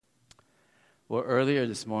Well, earlier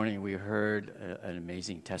this morning, we heard an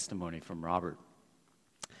amazing testimony from Robert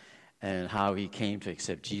and how he came to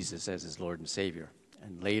accept Jesus as his Lord and Savior.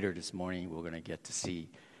 And later this morning, we're going to get to see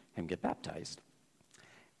him get baptized.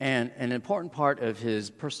 And an important part of his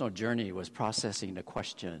personal journey was processing the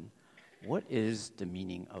question, what is the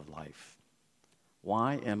meaning of life?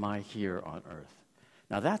 Why am I here on earth?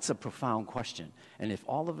 Now, that's a profound question. And if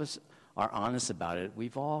all of us are honest about it,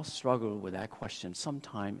 we've all struggled with that question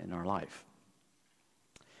sometime in our life.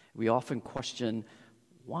 We often question,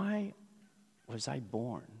 why was I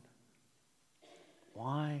born?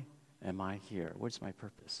 Why am I here? What's my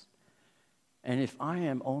purpose? And if I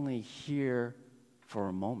am only here for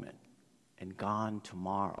a moment and gone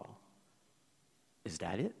tomorrow, is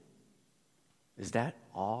that it? Is that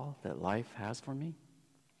all that life has for me?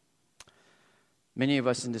 Many of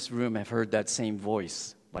us in this room have heard that same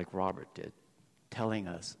voice, like Robert did, telling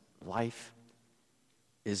us life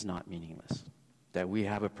is not meaningless, that we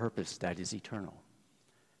have a purpose that is eternal,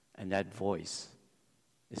 and that voice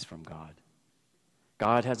is from God.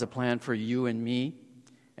 God has a plan for you and me,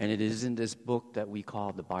 and it is in this book that we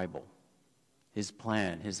call the Bible. His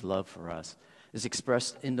plan, his love for us, is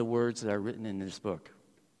expressed in the words that are written in this book.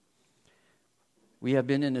 We have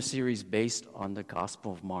been in a series based on the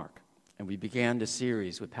Gospel of Mark, and we began the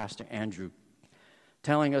series with Pastor Andrew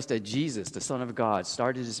telling us that Jesus, the Son of God,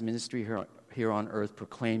 started his ministry here on earth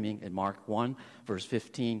proclaiming in Mark 1, verse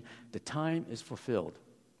 15, the time is fulfilled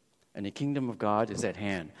and the kingdom of God is at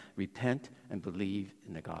hand. Repent and believe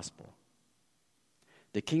in the gospel.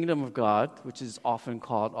 The kingdom of God, which is often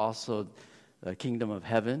called also the kingdom of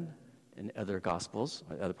heaven in other gospels,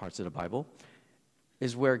 other parts of the Bible,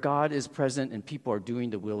 is where God is present and people are doing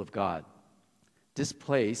the will of God. This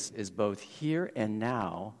place is both here and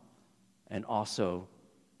now and also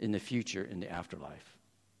in the future, in the afterlife.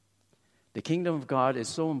 The kingdom of God is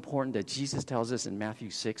so important that Jesus tells us in Matthew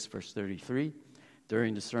 6, verse 33,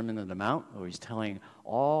 during the Sermon on the Mount, where he's telling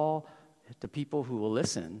all the people who will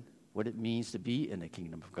listen what it means to be in the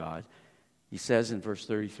kingdom of God. He says in verse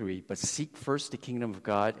 33, but seek first the kingdom of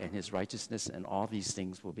God and his righteousness, and all these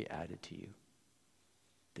things will be added to you.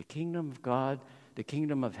 The kingdom of God, the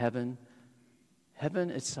kingdom of heaven, heaven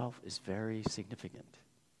itself is very significant.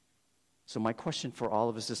 So my question for all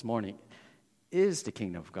of us this morning, is the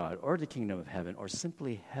kingdom of God or the kingdom of heaven or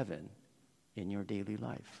simply heaven in your daily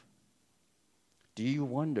life? Do you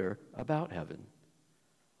wonder about heaven?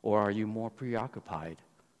 Or are you more preoccupied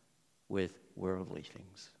with worldly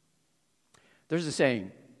things? There's a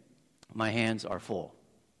saying, my hands are full.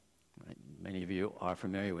 Right? Many of you are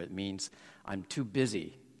familiar with it. It means I'm too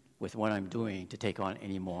busy with what I'm doing to take on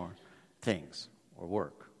any more things or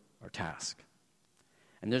work or task.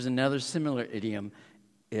 And there's another similar idiom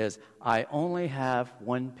is I only have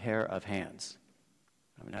one pair of hands.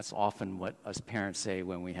 I mean, that's often what us parents say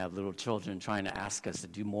when we have little children trying to ask us to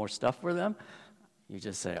do more stuff for them. You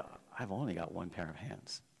just say, I've only got one pair of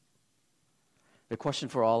hands. The question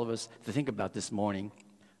for all of us to think about this morning,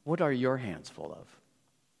 what are your hands full of?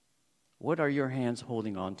 What are your hands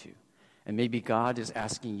holding on to? And maybe God is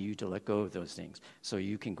asking you to let go of those things so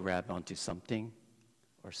you can grab onto something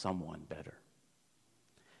or someone better.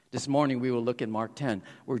 This morning we will look at Mark 10,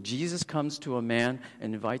 where Jesus comes to a man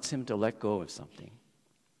and invites him to let go of something.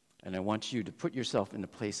 And I want you to put yourself in the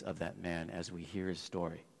place of that man as we hear his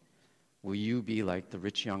story. Will you be like the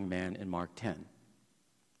rich young man in Mark 10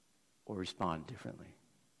 or respond differently?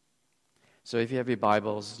 So if you have your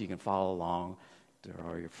Bibles, you can follow along. There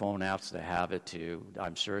are your phone apps that have it too.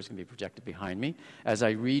 I'm sure it's going to be projected behind me as I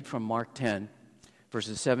read from Mark 10,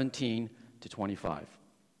 verses 17 to 25.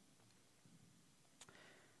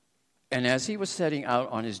 And as he was setting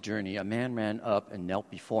out on his journey, a man ran up and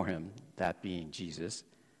knelt before him, that being Jesus,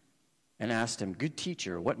 and asked him, Good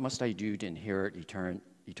teacher, what must I do to inherit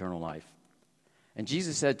eternal life? And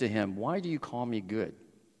Jesus said to him, Why do you call me good?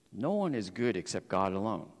 No one is good except God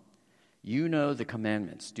alone. You know the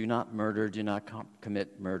commandments. Do not murder, do not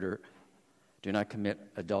commit murder, do not commit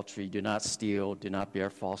adultery, do not steal, do not bear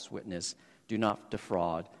false witness, do not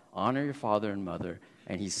defraud, honor your father and mother.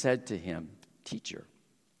 And he said to him, Teacher,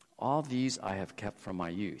 all these I have kept from my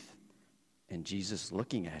youth. And Jesus,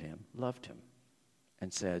 looking at him, loved him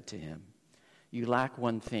and said to him, You lack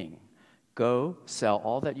one thing. Go, sell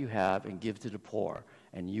all that you have and give to the poor,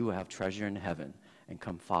 and you will have treasure in heaven, and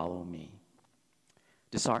come follow me.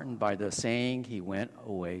 Disheartened by the saying, he went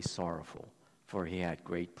away sorrowful, for he had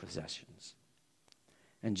great possessions.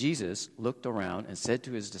 And Jesus looked around and said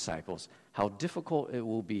to his disciples, How difficult it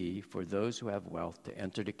will be for those who have wealth to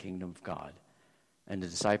enter the kingdom of God. And the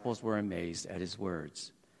disciples were amazed at his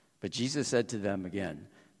words. But Jesus said to them again,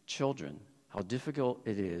 Children, how difficult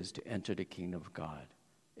it is to enter the kingdom of God.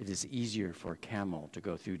 It is easier for a camel to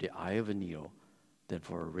go through the eye of a needle than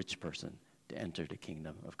for a rich person to enter the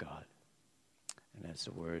kingdom of God. And that's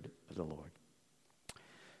the word of the Lord.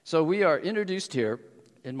 So we are introduced here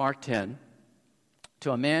in Mark 10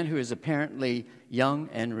 to a man who is apparently young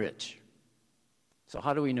and rich. So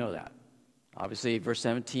how do we know that? Obviously, verse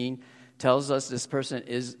 17 tells us this person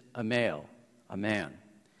is a male, a man.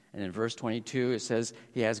 And in verse 22, it says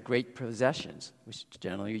he has great possessions, which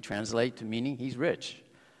generally we translate to meaning he's rich.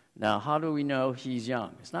 Now, how do we know he's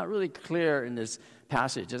young? It's not really clear in this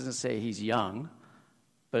passage. It doesn't say he's young,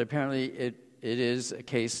 but apparently it is a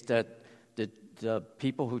case that the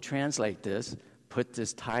people who translate this put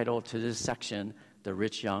this title to this section, the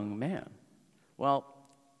rich young man. Well,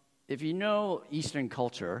 if you know Eastern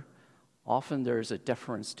culture, often there's a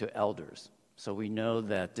deference to elders. So we know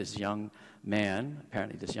that this young man,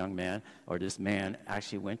 apparently this young man, or this man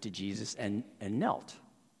actually went to Jesus and knelt.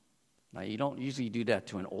 Now, you don't usually do that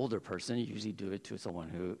to an older person. You usually do it to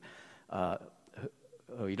someone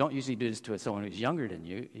you don't usually do this to someone who's younger than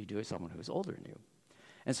you. You do it to someone who's older than you.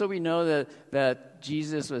 And so we know that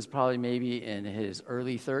Jesus was probably maybe in his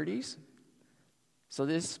early 30s. So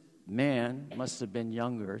this man must have been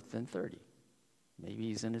younger than 30. Maybe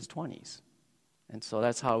he's in his 20s. And so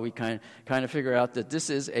that's how we kind of figure out that this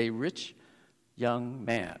is a rich young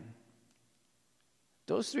man.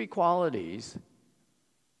 Those three qualities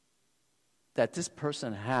that this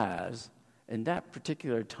person has in that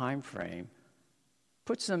particular time frame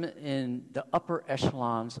puts him in the upper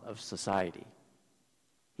echelons of society.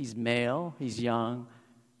 He's male, he's young,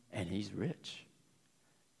 and he's rich.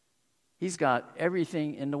 He's got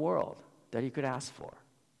everything in the world that he could ask for.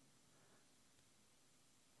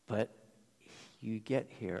 But you get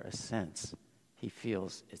here a sense he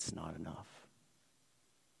feels it's not enough.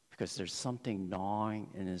 Because there's something gnawing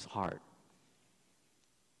in his heart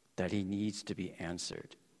that he needs to be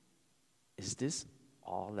answered. Is this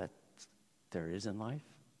all that there is in life?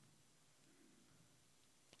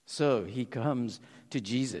 So he comes to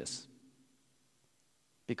Jesus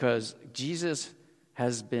because Jesus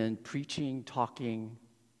has been preaching, talking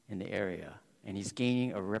in the area, and he's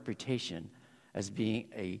gaining a reputation as being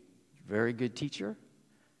a very good teacher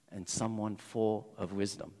and someone full of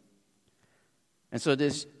wisdom. And so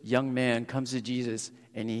this young man comes to Jesus,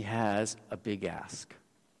 and he has a big ask.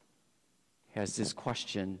 He has this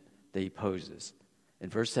question that he poses. In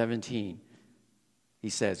verse 17, he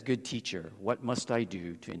says, "Good teacher, what must I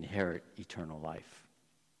do to inherit eternal life?"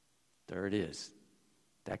 There it is,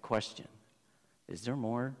 that question. Is there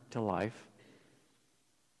more to life?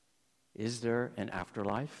 Is there an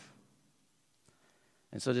afterlife?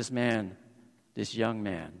 And so this young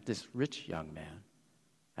man, this rich young man,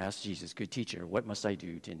 asked Jesus, "Good teacher, what must I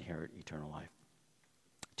do to inherit eternal life?"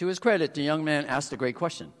 To his credit, the young man asked a great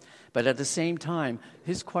question. But at the same time,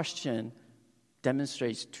 his question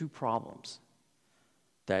demonstrates two problems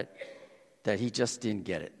that he just didn't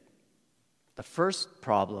get it. The first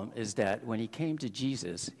problem is that when he came to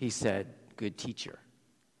Jesus, he said, "Good teacher,"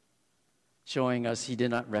 showing us he did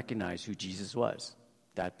not recognize who Jesus was,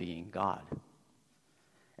 that being God.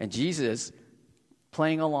 And Jesus,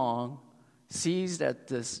 playing along, sees that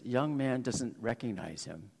this young man doesn't recognize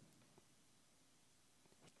him.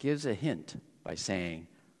 He gives a hint by saying,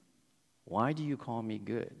 "Why do you call me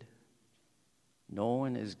good? No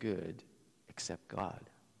one is good except God."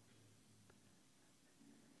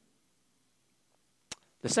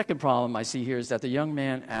 The second problem I see here is that the young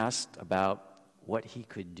man asked about what he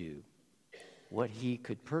could do, what he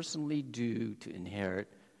could personally do to inherit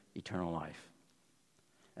eternal life.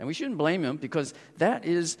 And we shouldn't blame him because that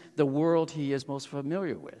is the world he is most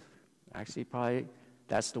familiar with. Actually, probably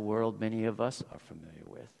that's the world many of us are familiar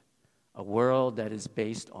with. A world that is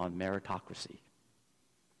based on meritocracy.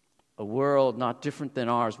 A world not different than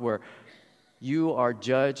ours where you are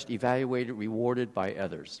judged, evaluated, rewarded by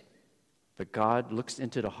others. But God looks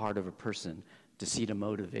into the heart of a person to see the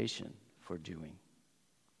motivation for doing.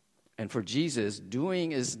 And for Jesus,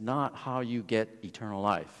 doing is not how you get eternal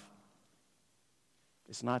life.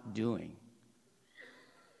 It's not doing,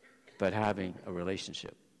 but having a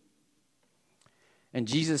relationship. And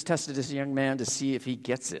Jesus tested this young man to see if he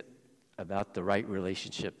gets it about the right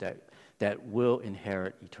relationship that will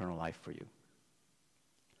inherit eternal life for you.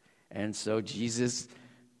 And so Jesus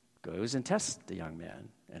goes and tests the young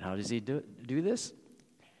man. And how does he do this?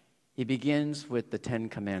 He begins with the 10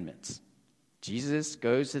 Commandments. Jesus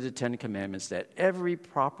goes to the 10 Commandments that every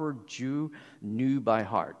proper Jew knew by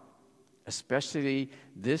heart. Especially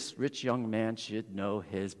this rich young man should know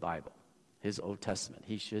his Bible, his Old Testament.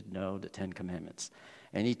 He should know the 10 Commandments.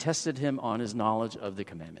 And he tested him on his knowledge of the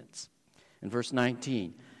commandments. In verse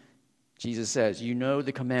 19, Jesus says, you know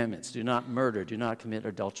the commandments. Do not murder, do not commit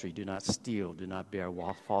adultery, do not steal, do not bear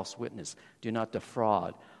false witness, do not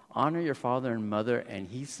defraud. Honor your father and mother. And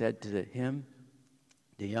he said to him,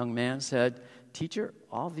 the young man said, Teacher,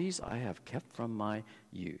 all these I have kept from my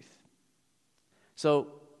youth. So,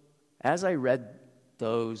 as I read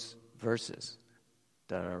those verses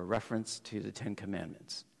that are a reference to the Ten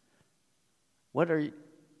Commandments, what are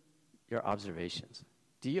your observations?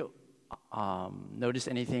 Do you notice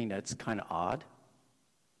anything that's kind of odd?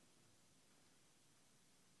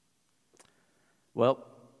 Well,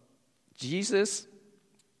 Jesus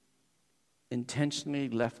intentionally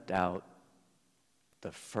left out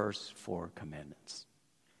the first 4 commandments.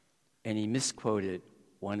 And he misquoted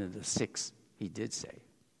one of the 6 he did say.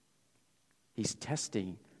 He's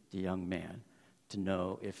testing the young man to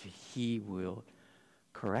know if he will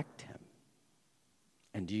correct him.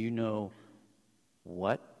 And do you know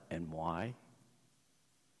what and why?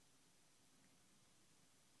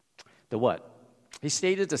 The what? He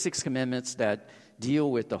stated the 6 commandments that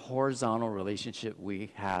deal with the horizontal relationship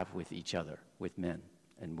we have with each other, with men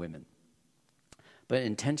and women, but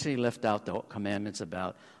intentionally left out the commandments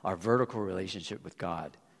about our vertical relationship with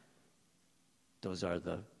God. Those are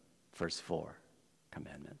the first 4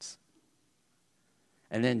 commandments.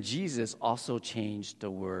 And then Jesus also changed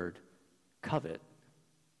the word covet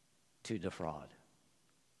to defraud.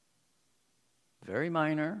 Very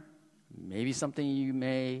minor, maybe something you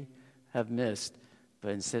may have missed,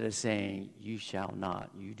 but instead of saying, you shall not,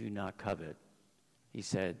 you do not covet, he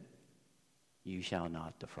said, you shall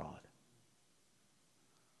not defraud.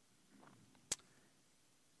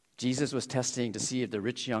 Jesus was testing to see if the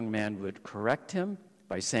rich young man would correct him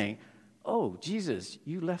by saying, oh, Jesus,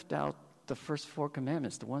 you left out the first 4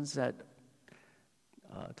 commandments, the ones that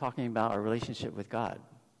talking about our relationship with God,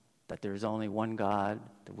 that there is only one God,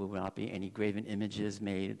 there will not be any graven images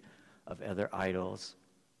made of other idols.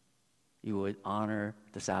 You would honor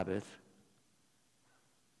the Sabbath.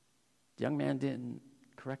 The young man didn't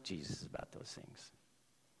correct Jesus about those things.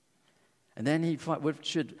 And then he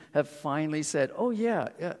should have finally said, oh yeah,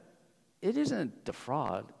 it isn't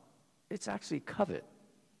defraud, it's actually covet.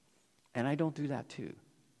 And I don't do that too.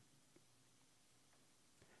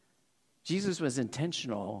 Jesus was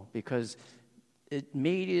intentional because it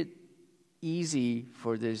made it easy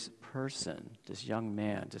for this person, this young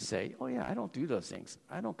man, to say, oh yeah, I don't do those things.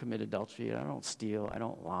 I don't commit adultery, I don't steal, I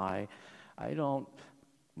don't lie, I don't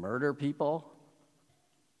murder people,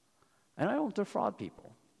 and I don't defraud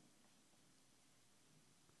people.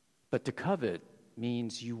 But to covet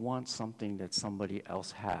means you want something that somebody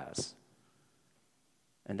else has.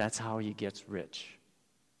 And that's how he gets rich.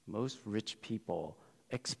 Most rich people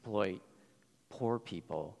exploit poor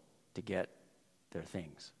people to get their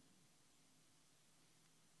things.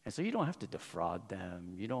 And so you don't have to defraud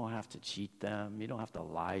them. You don't have to cheat them. You don't have to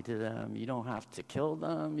lie to them. You don't have to kill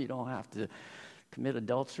them. You don't have to commit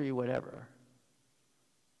adultery, whatever.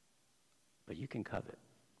 But you can covet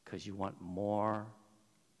because you want more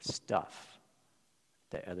stuff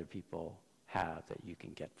that other people have that you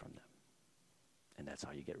can get from them. And that's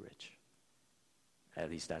how you get rich. At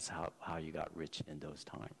least that's how you got rich in those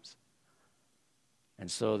times. And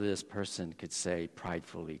so this person could say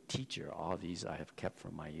pridefully, Teacher, all these I have kept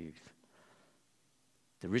from my youth.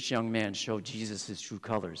 The rich young man showed Jesus his true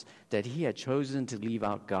colors, that he had chosen to leave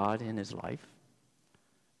out God in his life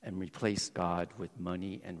and replace God with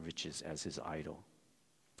money and riches as his idol.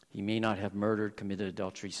 He may not have murdered, committed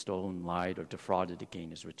adultery, stolen, lied, or defrauded to gain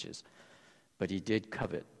his riches, but he did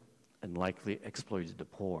covet and likely exploited the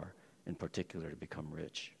poor, in particular, to become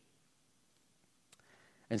rich.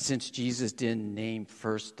 And since Jesus didn't name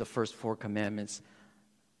the first 4 commandments,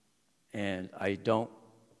 and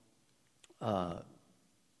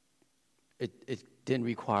it didn't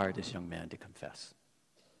require this young man to confess.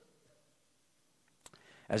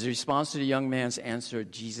 As a response to the young man's answer,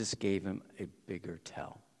 Jesus gave him a bigger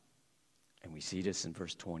tell. And we see this in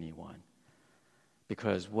verse 21.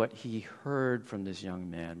 Because what he heard from this young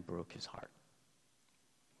man broke his heart.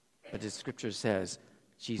 But the scripture says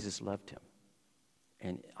Jesus loved him.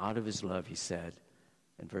 And out of his love, he said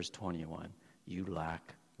in verse 21, you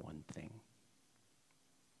lack one thing.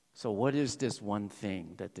 So what is this one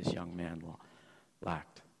thing that this young man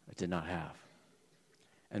lacked, or did not have?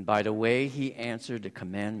 And by the way he answered the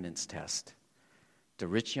commandments test, the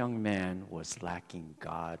rich young man was lacking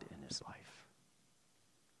God in his life.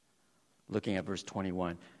 Looking at verse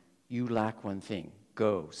 21, you lack one thing.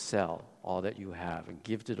 Go, sell all that you have and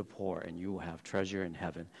give to the poor, and you will have treasure in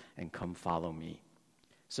heaven, and come follow me.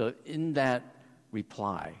 So in that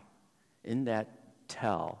reply, in that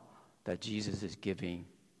tell that Jesus is giving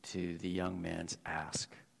to the young man's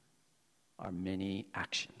ask are many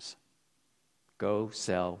actions. Go,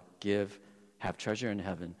 sell, give, have treasure in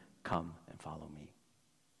heaven, come and follow me.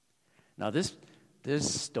 Now this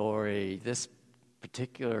story, this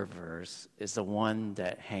particular verse is the one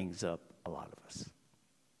that hangs up a lot of us,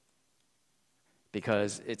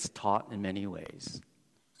 because it's taught in many ways.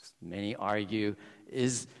 Many argue,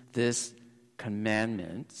 is this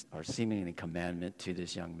commandment, or seemingly commandment to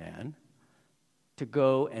this young man, to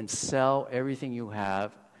go and sell everything you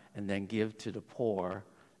have and then give to the poor,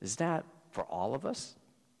 is that for all of us?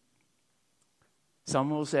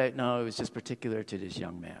 Some will say, no, it was just particular to this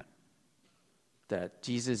young man, that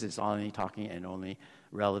Jesus is only talking and only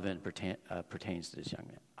relevant pertains to this young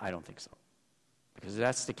man. I don't think so. Because if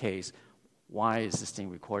that's the case, why is this thing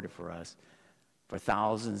recorded for us for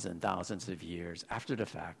thousands and thousands of years after the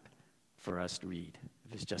fact for us to read,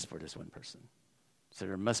 if it's just for this one person? So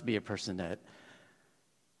there must be a person that,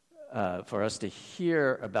 for us to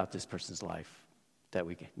hear about this person's life, that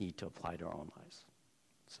we need to apply to our own lives.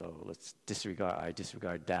 So I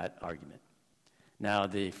disregard that argument. Now,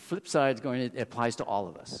 the flip side is it applies to all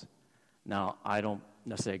of us. Now, I don't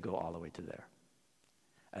necessarily go all the way to there.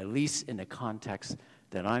 At least in the context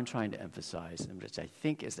that I'm trying to emphasize, and which I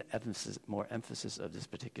think is the more emphasis of this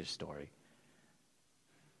particular story,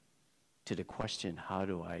 to the question, how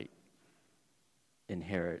do I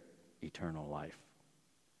inherit eternal life?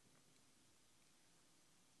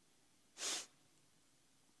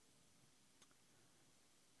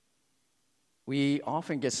 We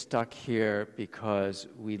often get stuck here because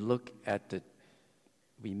we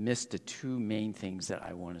miss the two main things that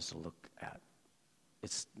I want us to look at.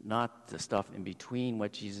 It's not the stuff in between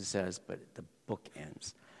what Jesus says, but the book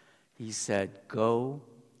ends. He said, go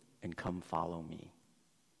and come follow me.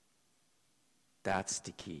 That's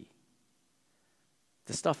the key.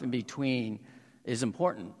 The stuff in between is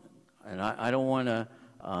important, and I don't want to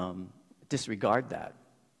disregard that.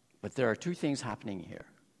 But there are two things happening here.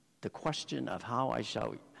 The question of how I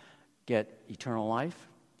shall get eternal life,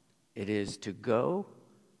 it is to go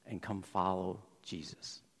and come follow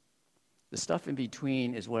Jesus. The stuff in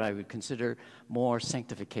between is what I would consider more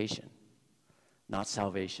sanctification, not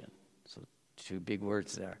salvation. So two big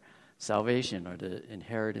words there. Salvation, or the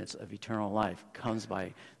inheritance of eternal life, comes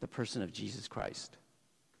by the person of Jesus Christ.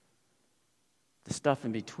 The stuff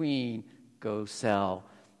in between, go sell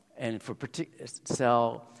and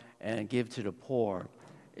sell and give to the poor,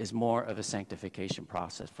 is more of a sanctification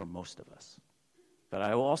process for most of us. But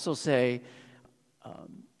I will also say,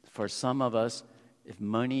 for some of us, if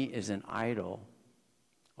money is an idol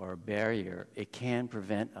or a barrier, it can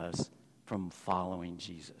prevent us from following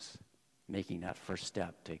Jesus, making that first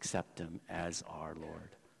step to accept him as our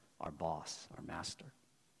Lord, our boss, our master.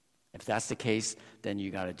 If that's the case, then you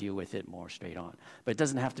got to deal with it more straight on. But it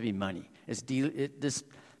doesn't have to be money. This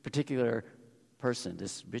particular person,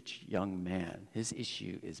 this rich young man, his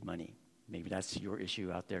issue is money. Maybe that's your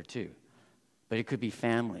issue out there too. But it could be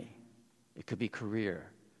family. It could be career.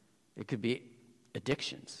 It could be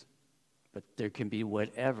addictions. But there can be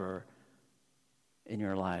whatever in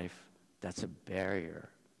your life that's a barrier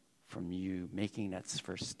from you making that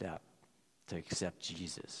first step to accept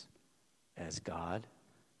Jesus as God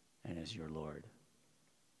and as your Lord.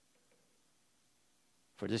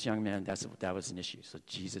 For this young man, that was an issue. So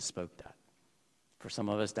Jesus spoke that. For some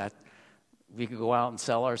of us, that we could go out and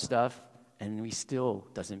sell our stuff, and we still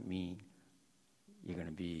doesn't mean you're going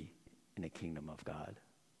to be in the kingdom of God.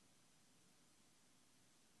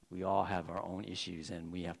 We all have our own issues,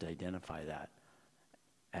 and we have to identify that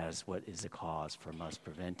as what is the cause from us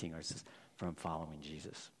preventing us from following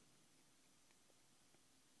Jesus.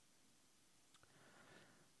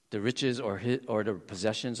 The riches or the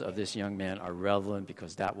possessions of this young man are relevant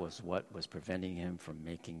because that was what was preventing him from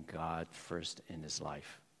making God first in his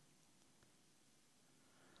life.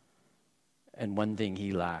 And one thing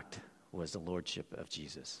he lacked was the lordship of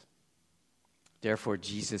Jesus. Therefore,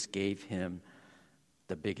 Jesus gave him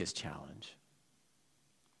the biggest challenge.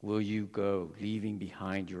 Will you go, leaving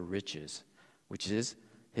behind your riches, which is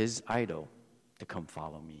his idol, to come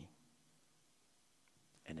follow me?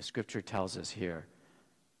 And the scripture tells us here,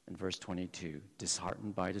 in verse 22,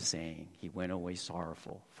 disheartened by the saying, he went away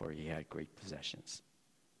sorrowful, for he had great possessions.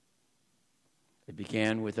 It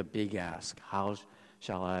began with a big ask, how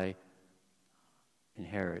shall I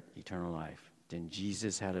inherit eternal life? Then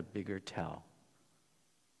Jesus had a bigger tell,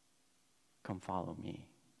 come follow me.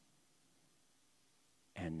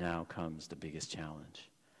 And now comes the biggest challenge.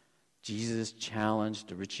 Jesus challenged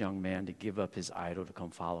the rich young man to give up his idol to come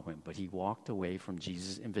follow him, but he walked away from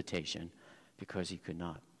Jesus' invitation because he could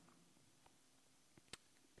not.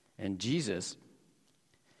 And Jesus,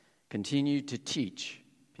 continued to teach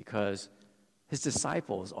because his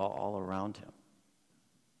disciples are all around him.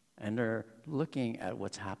 And they're looking at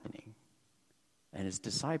what's happening. And his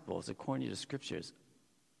disciples, according to the scriptures,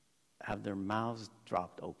 have their mouths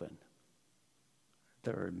dropped open.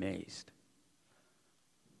 They're amazed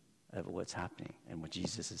at what's happening and what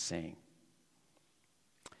Jesus is saying.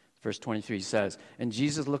 Verse 23 says, "And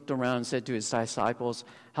Jesus looked around and said to his disciples,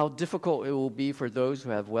 'How difficult it will be for those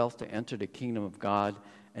who have wealth to enter the kingdom of God.'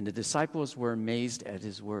 And the disciples were amazed at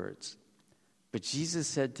his words. But Jesus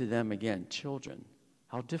said to them again, 'Children,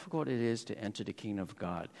 how difficult it is to enter the kingdom of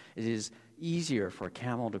God. It is easier for a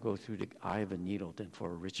camel to go through the eye of a needle than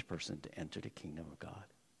for a rich person to enter the kingdom of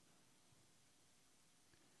God.'"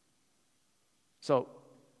 So,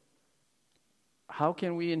 how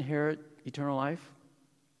can we inherit eternal life?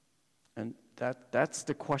 And that's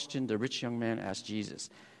the question the rich young man asked Jesus.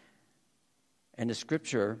 And the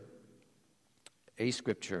scripture,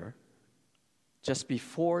 just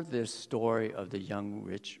before this story of the young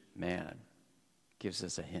rich man, gives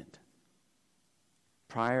us a hint.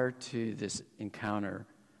 Prior to this encounter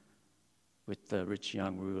with the rich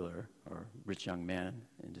young ruler, or rich young man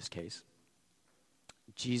in this case,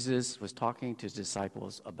 Jesus was talking to his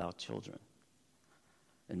disciples about children.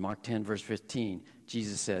 In Mark 10, verse 15,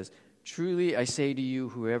 Jesus says, "Truly I say to you,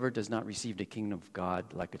 whoever does not receive the kingdom of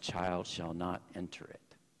God like a child shall not enter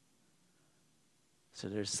it." So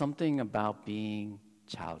there's something about being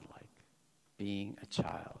childlike, being a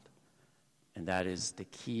child. And that is the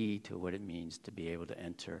key to what it means to be able to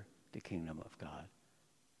enter the kingdom of God,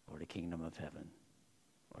 or the kingdom of heaven,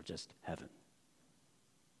 or just heaven.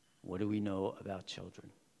 What do we know about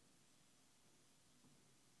children?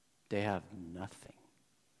 They have nothing.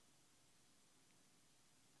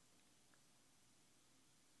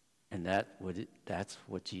 And that's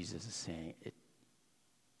what Jesus is saying.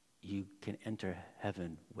 You can enter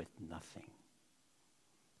heaven with nothing.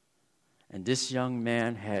 And this young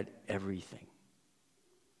man had everything.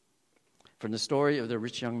 From the story of the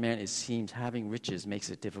rich young man, it seems having riches makes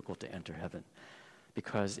it difficult to enter heaven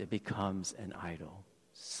because it becomes an idol,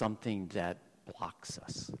 something that blocks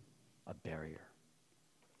us, a barrier.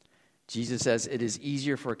 Jesus says it is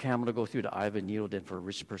easier for a camel to go through the eye of a needle than for a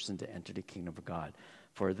rich person to enter the kingdom of God.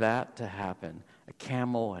 For that to happen, a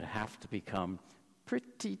camel would have to become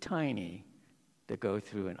pretty tiny to go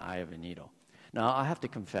through an eye of a needle. Now, I have to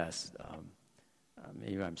confess,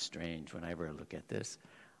 maybe I'm strange whenever I look at this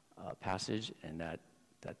passage and that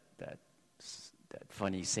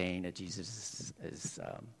funny saying that Jesus is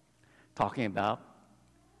talking about.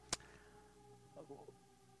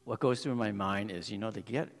 What goes through my mind is,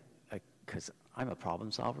 because I'm a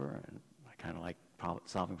problem solver and I kind of like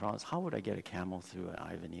solving problems. How would I get a camel through an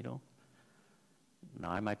eye of a needle?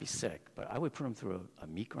 Now, I might be sick, but I would put him through a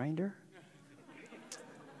meat grinder.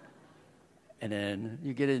 And then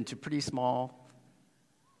you get it into pretty small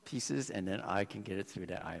pieces, and then I can get it through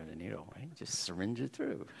that eye of the needle, right? Just syringe it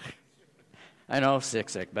through. I know,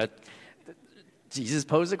 sick, but Jesus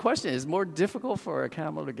posed the question, is it more difficult for a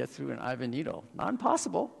camel to get through an eye of a needle? Not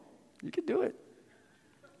impossible. You could do it.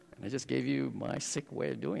 And I just gave you my sick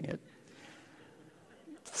way of doing it.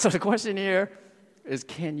 So the question here is,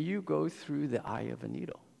 can you go through the eye of a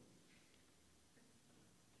needle?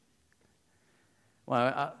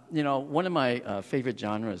 Well, one of my favorite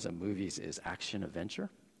genres of movies is action-adventure.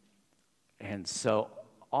 And so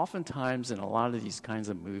oftentimes in a lot of these kinds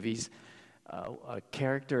of movies, a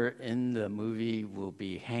character in the movie will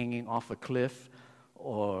be hanging off a cliff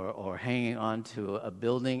or hanging onto a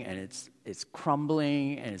building, and it's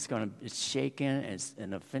crumbling, and it's shaken,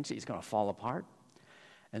 and eventually it's going to fall apart.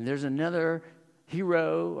 And there's another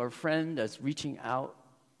hero or friend that's reaching out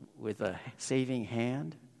with a saving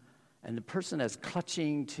hand. And the person that's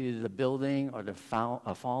clutching to the building or the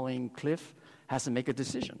falling cliff has to make a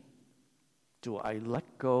decision. Do I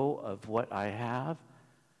let go of what I have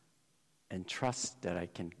and trust that I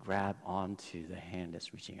can grab onto the hand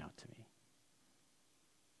that's reaching out to me?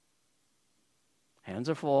 Hands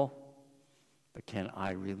are full, but can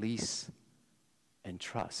I release and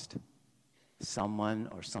trust someone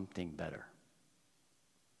or something better?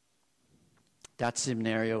 That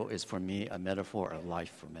scenario is, for me, a metaphor of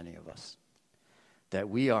life for many of us. That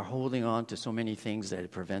we are holding on to so many things that it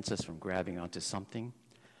prevents us from grabbing onto something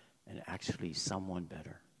and actually someone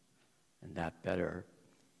better. And that better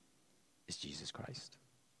is Jesus Christ.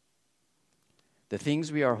 The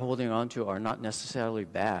things we are holding on to are not necessarily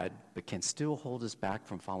bad, but can still hold us back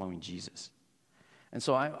from following Jesus. And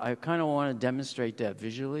so I kind of want to demonstrate that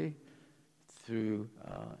visually through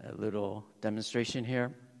a little demonstration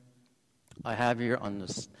here. I have here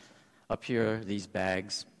up here these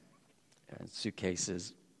bags and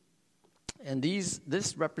suitcases. And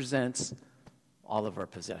this represents all of our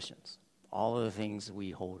possessions, all of the things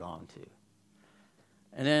we hold on to.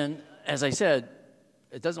 And then, as I said,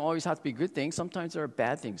 it doesn't always have to be good things. Sometimes there are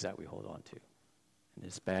bad things that we hold on to. And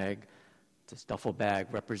this duffel bag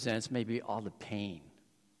represents maybe all the pain,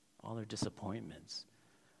 all the disappointments,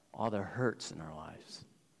 all the hurts in our lives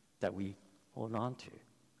that we hold on to.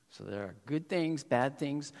 So there are good things, bad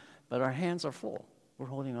things, but our hands are full. We're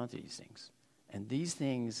holding on to these things. And these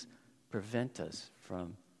things prevent us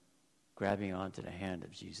from grabbing onto the hand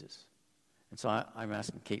of Jesus. And so I'm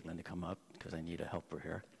asking Caitlin to come up because I need a helper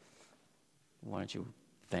here. Why don't you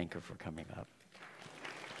thank her for coming up?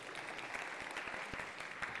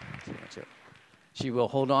 She will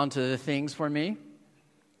hold on to the things for me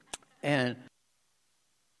and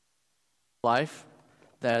life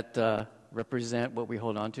that represent what we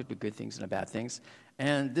hold on to, the good things and the bad things.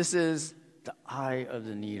 And this is the eye of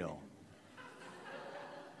the needle.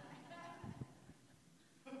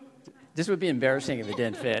 This would be embarrassing if it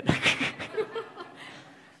didn't fit.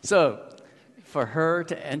 So, for her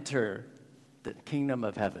to enter the kingdom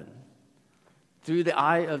of heaven through the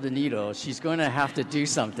eye of the needle, she's going to have to do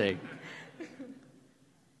something.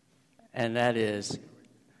 And that is,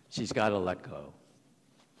 she's got to let go.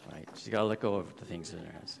 Right? She's got to let go of the things in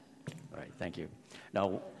her hands. All right, thank you.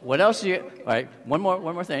 Now, what else all right, one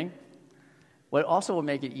more thing. What also will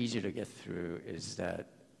make it easier to get through is that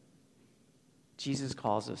Jesus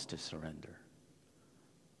calls us to surrender.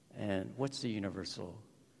 And what's the universal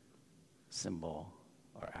symbol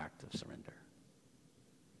or act of surrender?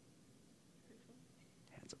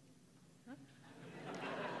 Hands up. Huh?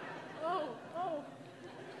 Oh,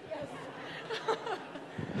 yes.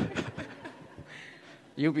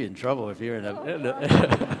 You'll be in trouble if you're in a...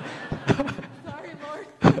 Sorry,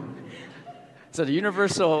 Lord. So the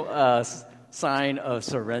universal sign of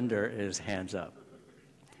surrender is hands up,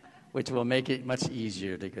 which will make it much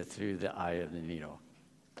easier to get through the eye of the needle.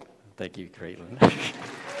 Thank you, Caitlin.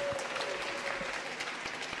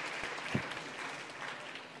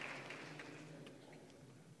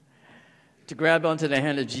 To grab onto the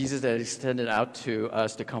hand of Jesus that is extended out to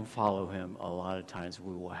us to come follow him, a lot of times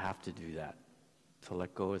we will have to do that, to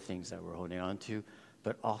let go of things that we're holding on to,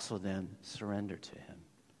 but also then surrender to him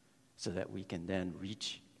so that we can then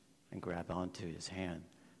reach and grab onto his hand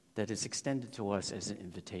that is extended to us as an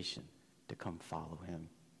invitation to come follow him.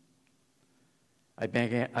 I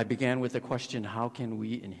began with the question, how can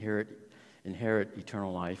we inherit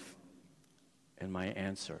eternal life? And my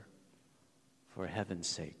answer, for heaven's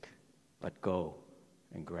sake, let go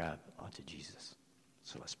and grab onto Jesus.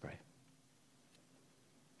 So let's pray.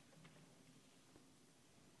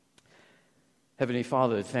 Heavenly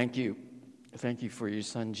Father, thank you. Thank you for your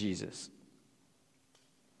son, Jesus,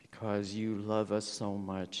 because you love us so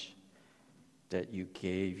much that you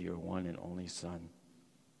gave your one and only Son,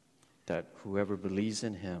 that whoever believes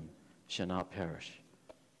in him shall not perish,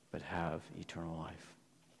 but have eternal life.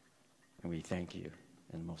 And we thank you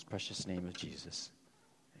in the most precious name of Jesus.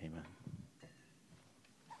 Amen.